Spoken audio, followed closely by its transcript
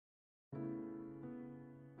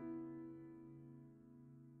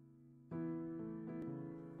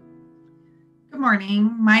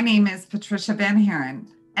morning. My name is Patricia Van Haren,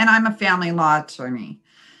 and I'm a family law attorney.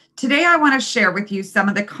 Today, I want to share with you some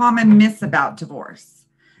of the common myths about divorce.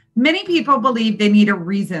 Many people believe they need a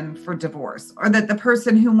reason for divorce or that the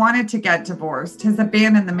person who wanted to get divorced has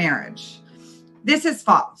abandoned the marriage. This is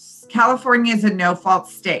false. California is a no-fault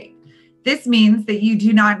state. This means that you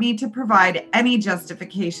do not need to provide any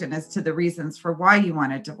justification as to the reasons for why you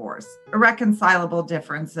want a divorce. Irreconcilable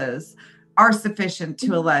differences are sufficient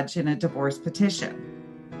to allege in a divorce petition.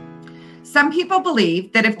 Some people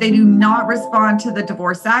believe that if they do not respond to the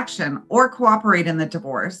divorce action or cooperate in the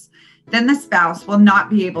divorce, then the spouse will not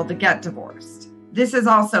be able to get divorced. This is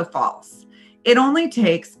also false. It only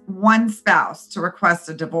takes one spouse to request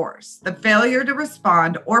a divorce. The failure to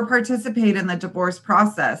respond or participate in the divorce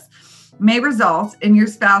process may result in your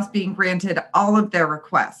spouse being granted all of their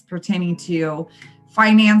requests pertaining to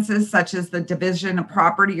finances such as the division of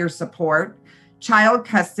property or support, child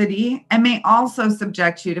custody, and may also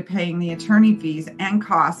subject you to paying the attorney fees and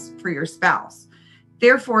costs for your spouse.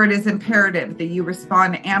 Therefore, it is imperative that you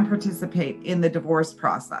respond and participate in the divorce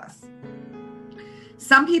process.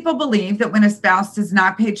 Some people believe that when a spouse does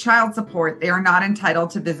not pay child support, they are not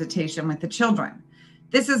entitled to visitation with the children.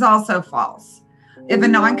 This is also false. If a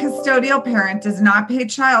non-custodial parent does not pay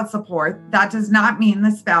child support, that does not mean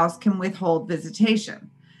the spouse can withhold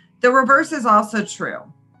visitation. The reverse is also true.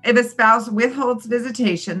 If a spouse withholds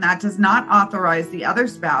visitation, that does not authorize the other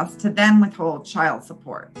spouse to then withhold child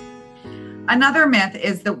support. Another myth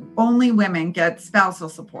is that only women get spousal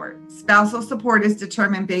support. Spousal support is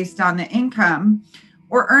determined based on the income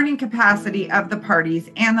or earning capacity of the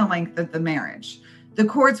parties and the length of the marriage. The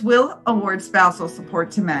courts will award spousal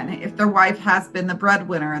support to men if their wife has been the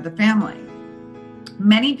breadwinner of the family.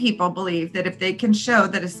 Many people believe that if they can show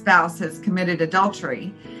that a spouse has committed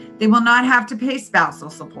adultery, they will not have to pay spousal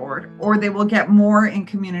support, or they will get more in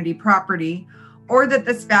community property, or that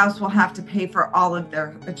the spouse will have to pay for all of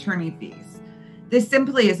their attorney fees. This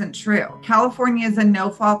simply isn't true. California is a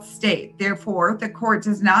no-fault state. Therefore, the court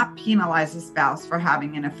does not penalize a spouse for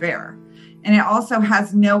having an affair. And it also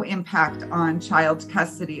has no impact on child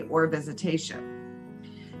custody or visitation.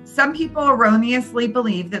 Some people erroneously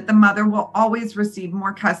believe that the mother will always receive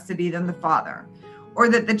more custody than the father, or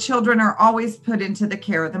that the children are always put into the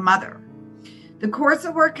care of the mother. The courts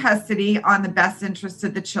award custody on the best interest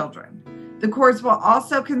of the children. The courts will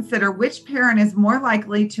also consider which parent is more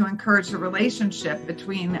likely to encourage a relationship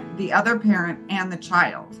between the other parent and the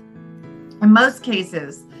child. In most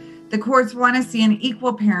cases, the courts want to see an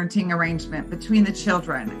equal parenting arrangement between the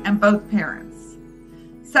children and both parents.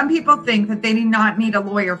 Some people think that they do not need a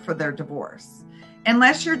lawyer for their divorce.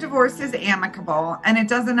 Unless your divorce is amicable and it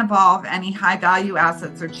doesn't involve any high-value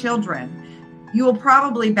assets or children, you will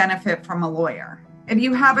probably benefit from a lawyer. If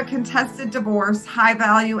you have a contested divorce,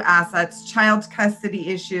 high-value assets, child custody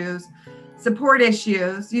issues, support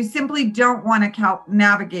issues, you simply don't want to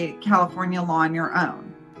navigate California law on your own.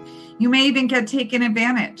 You may even get taken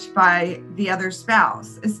advantage by the other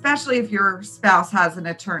spouse, especially if your spouse has an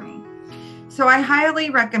attorney. So I highly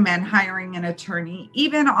recommend hiring an attorney,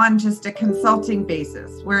 even on just a consulting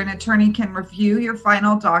basis, where an attorney can review your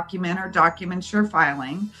final document or documents you're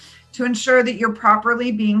filing to ensure that you're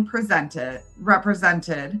properly being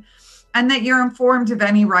represented, and that you're informed of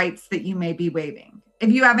any rights that you may be waiving.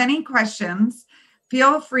 If you have any questions,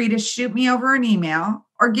 feel free to shoot me over an email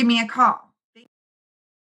or give me a call.